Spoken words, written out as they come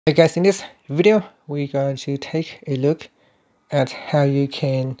Hey guys, in this video we're going to take a look at how you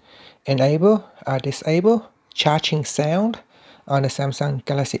can enable or disable charging sound on the Samsung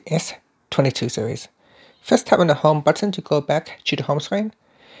Galaxy S22 series. First, tap on the home button to go back to the home screen,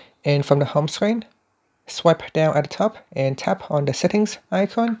 and from the home screen swipe down at the top and tap on the settings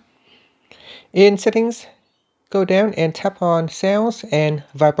icon. In settings, go down and tap on sounds and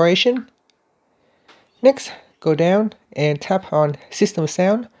vibration. Next, go down and tap on system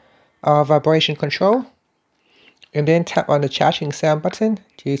sound or vibration control, and then tap on the charging sound button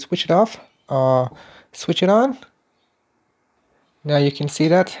to switch it off or switch it on. Now you can see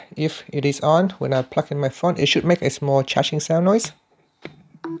that if it is on, when I plug in my phone, it should make a small charging sound noise.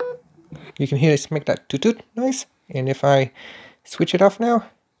 You can hear it make that toot toot noise. And if I switch it off now,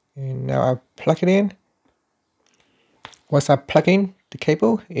 and now I plug it in, once I plug in the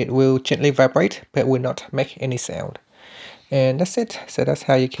cable, it will gently vibrate but will not make any sound. And that's it. So that's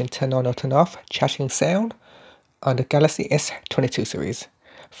how you can turn on or turn off charging sound on the Galaxy S22 series.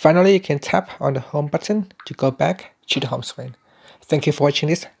 Finally, you can tap on the home button to go back to the home screen. Thank you for watching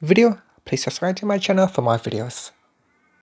this video. Please subscribe to my channel for more videos.